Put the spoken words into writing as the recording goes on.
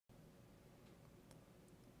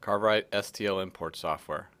CarveWright STL Import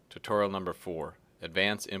Software, Tutorial number 4,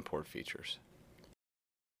 Advanced Import Features.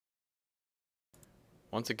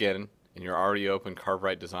 Once again, in your already open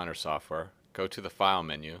CarveWright Designer software, go to the File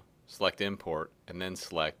menu, select Import, and then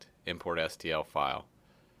select Import STL File.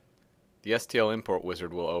 The STL Import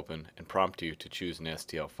wizard will open and prompt you to choose an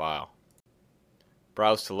STL file.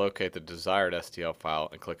 Browse to locate the desired STL file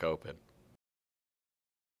and click Open.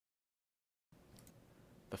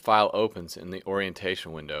 The file opens in the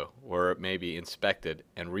orientation window, where it may be inspected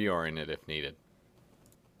and reoriented if needed.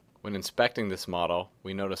 When inspecting this model,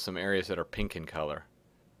 we notice some areas that are pink in color.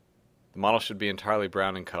 The model should be entirely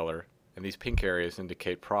brown in color, and these pink areas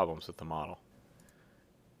indicate problems with the model.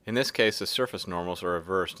 In this case, the surface normals are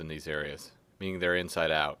reversed in these areas, meaning they're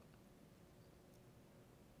inside out.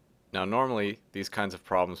 Now normally, these kinds of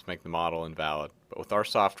problems make the model invalid, but with our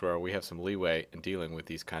software we have some leeway in dealing with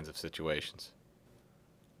these kinds of situations.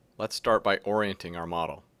 Let's start by orienting our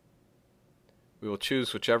model. We will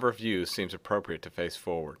choose whichever view seems appropriate to face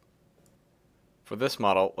forward. For this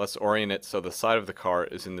model, let's orient it so the side of the car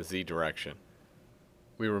is in the Z direction.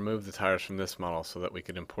 We remove the tires from this model so that we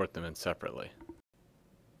can import them in separately.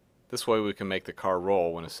 This way we can make the car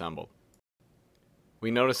roll when assembled.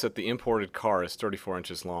 We notice that the imported car is 34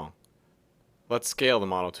 inches long. Let's scale the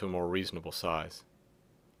model to a more reasonable size.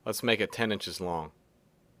 Let's make it 10 inches long.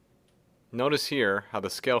 Notice here how the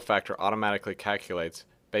scale factor automatically calculates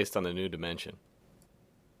based on the new dimension.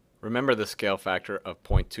 Remember the scale factor of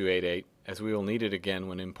 0.288, as we will need it again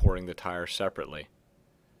when importing the tires separately.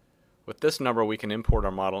 With this number we can import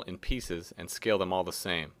our model in pieces and scale them all the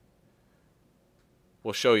same.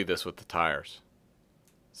 We'll show you this with the tires.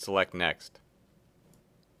 Select Next.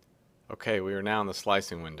 Okay, we are now in the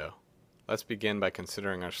slicing window. Let's begin by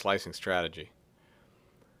considering our slicing strategy.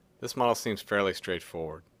 This model seems fairly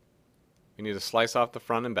straightforward. We need to slice off the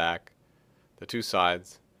front and back, the two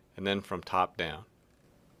sides, and then from top down.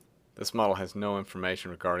 This model has no information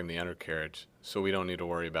regarding the undercarriage, so we don't need to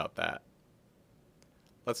worry about that.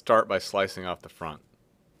 Let's start by slicing off the front.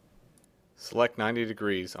 Select 90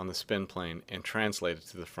 degrees on the spin plane and translate it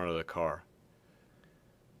to the front of the car.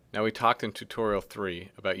 Now we talked in tutorial 3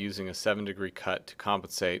 about using a 7-degree cut to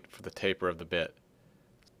compensate for the taper of the bit.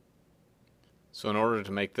 So in order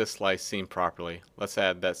to make this slice seam properly, let's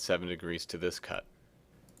add that 7 degrees to this cut.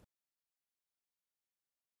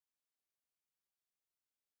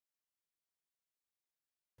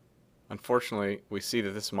 Unfortunately, we see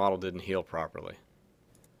that this model didn't heal properly.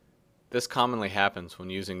 This commonly happens when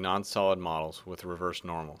using non-solid models with reverse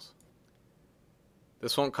normals.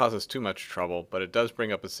 This won't cause us too much trouble, but it does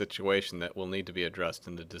bring up a situation that will need to be addressed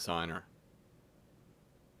in the designer.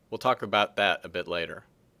 We'll talk about that a bit later.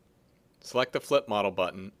 Select the Flip Model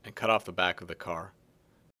button and cut off the back of the car.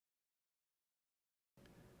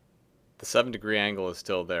 The 7-degree angle is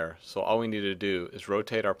still there, so all we need to do is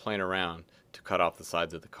rotate our plane around to cut off the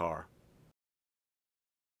sides of the car.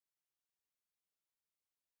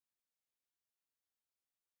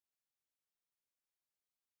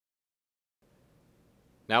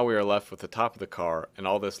 Now we are left with the top of the car and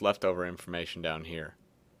all this leftover information down here.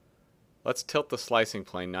 Let's tilt the slicing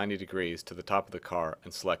plane 90 degrees to the top of the car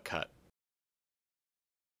and select Cut.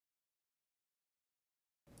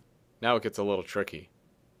 Now it gets a little tricky.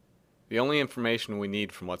 The only information we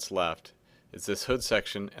need from what's left is this hood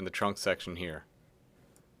section and the trunk section here.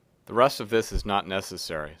 The rest of this is not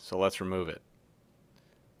necessary, so let's remove it.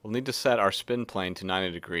 We'll need to set our spin plane to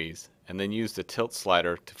 90 degrees and then use the tilt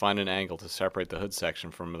slider to find an angle to separate the hood section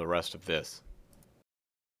from the rest of this.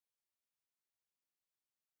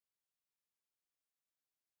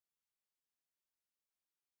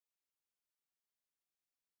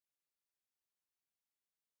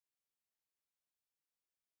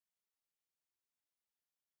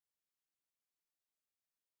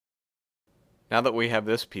 Now that we have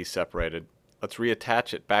this piece separated, let's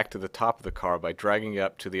reattach it back to the top of the car by dragging it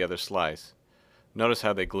up to the other slice. Notice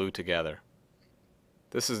how they glue together.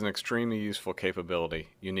 This is an extremely useful capability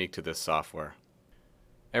unique to this software.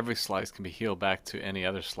 Every slice can be healed back to any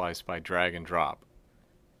other slice by drag and drop.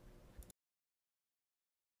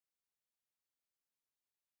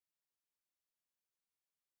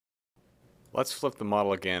 Let's flip the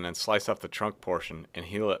model again and slice off the trunk portion and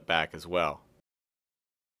heal it back as well.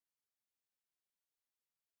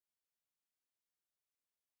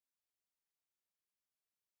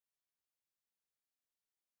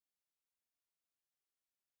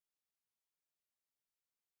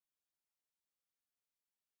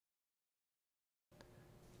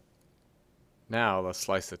 Now let's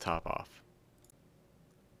slice the top off.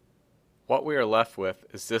 What we are left with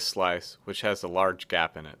is this slice, which has a large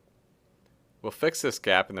gap in it. We'll fix this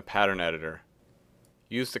gap in the pattern editor.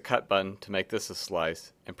 Use the cut button to make this a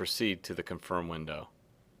slice and proceed to the confirm window.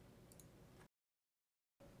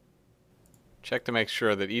 Check to make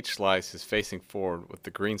sure that each slice is facing forward with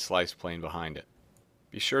the green slice plane behind it.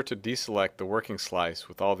 Be sure to deselect the working slice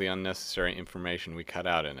with all the unnecessary information we cut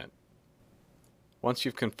out in it. Once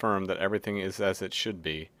you've confirmed that everything is as it should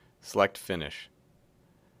be, select Finish.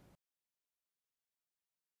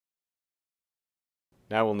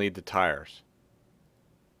 Now we'll need the tires.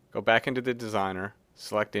 Go back into the designer,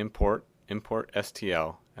 select Import, Import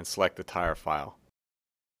STL, and select the tire file.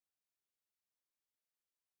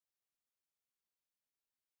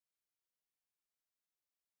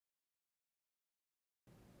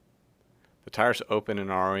 The tires open in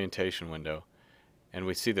our orientation window, and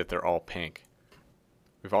we see that they're all pink.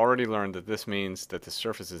 We've already learned that this means that the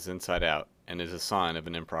surface is inside out and is a sign of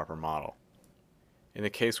an improper model. In the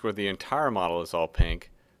case where the entire model is all pink,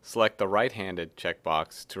 select the right-handed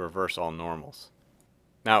checkbox to reverse all normals.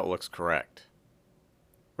 Now it looks correct.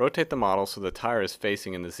 Rotate the model so the tire is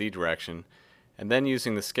facing in the Z direction, and then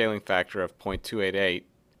using the scaling factor of 0.288,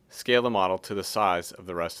 scale the model to the size of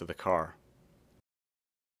the rest of the car.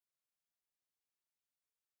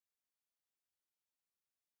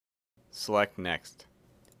 Select Next.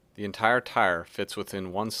 The entire tire fits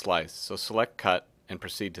within one slice, so select Cut and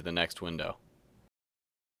proceed to the next window.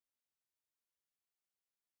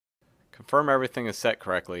 Confirm everything is set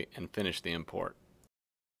correctly and finish the import.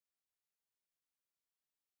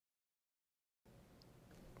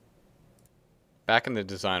 Back in the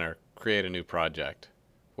designer, create a new project.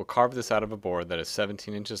 We'll carve this out of a board that is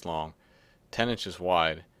 17 inches long, 10 inches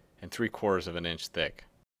wide, and 3/4 of an inch thick.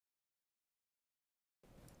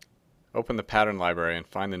 Open the pattern library and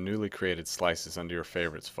find the newly created slices under your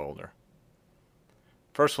favorites folder.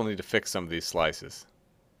 First we'll need to fix some of these slices.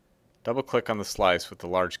 Double-click on the slice with the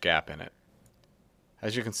large gap in it.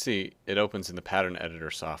 As you can see, it opens in the pattern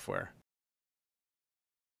editor software.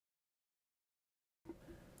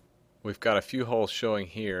 We've got a few holes showing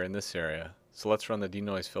here in this area, so let's run the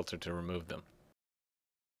denoise filter to remove them.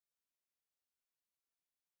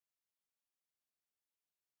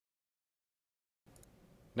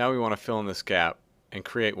 Now we want to fill in this gap and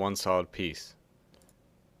create one solid piece.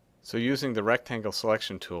 So using the rectangle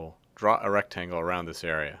selection tool, draw a rectangle around this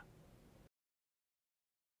area.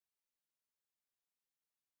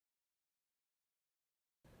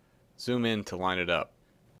 Zoom in to line it up.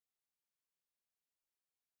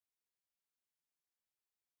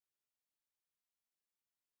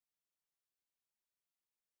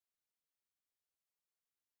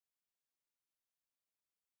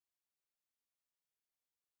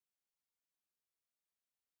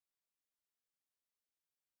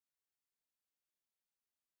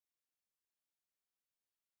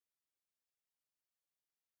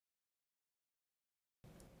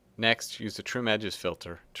 Next, use the Trim Edges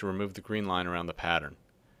filter to remove the green line around the pattern.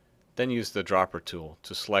 Then use the dropper tool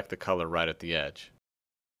to select the color right at the edge.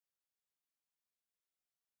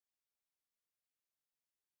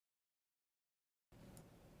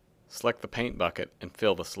 Select the paint bucket and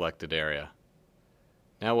fill the selected area.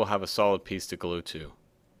 Now we'll have a solid piece to glue to.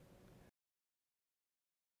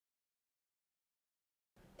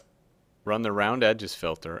 Run the Round Edges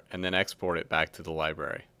filter and then export it back to the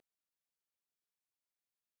library.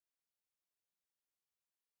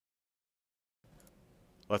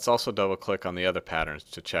 Let's also double-click on the other patterns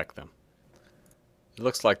to check them. It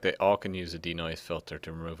looks like they all can use a denoise filter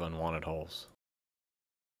to remove unwanted holes.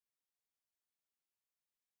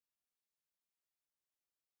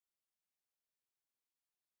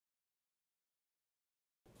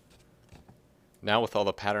 Now with all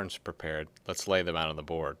the patterns prepared, let's lay them out on the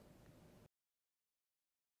board.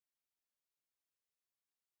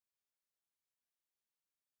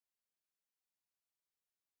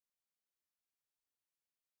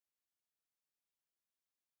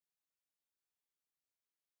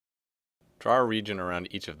 Draw a region around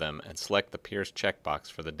each of them and select the Pierce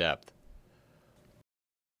checkbox for the depth.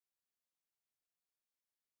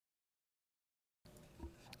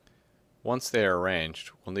 Once they are arranged,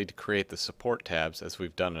 we'll need to create the support tabs as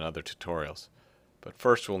we've done in other tutorials, but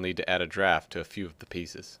first we'll need to add a draft to a few of the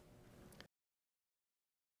pieces.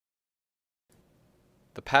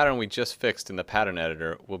 The pattern we just fixed in the pattern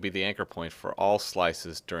editor will be the anchor point for all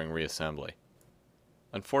slices during reassembly.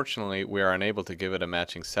 Unfortunately, we are unable to give it a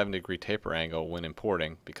matching 7-degree taper angle when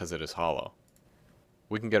importing because it is hollow.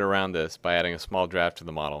 We can get around this by adding a small draft to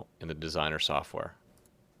the model in the designer software.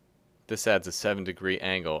 This adds a 7-degree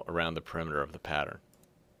angle around the perimeter of the pattern.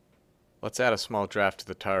 Let's add a small draft to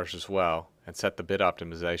the tires as well and set the bit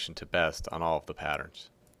optimization to best on all of the patterns.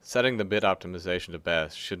 Setting the bit optimization to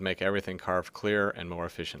best should make everything carved clearer and more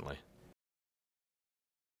efficiently.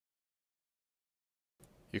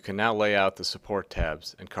 You can now lay out the support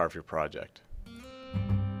tabs and carve your project.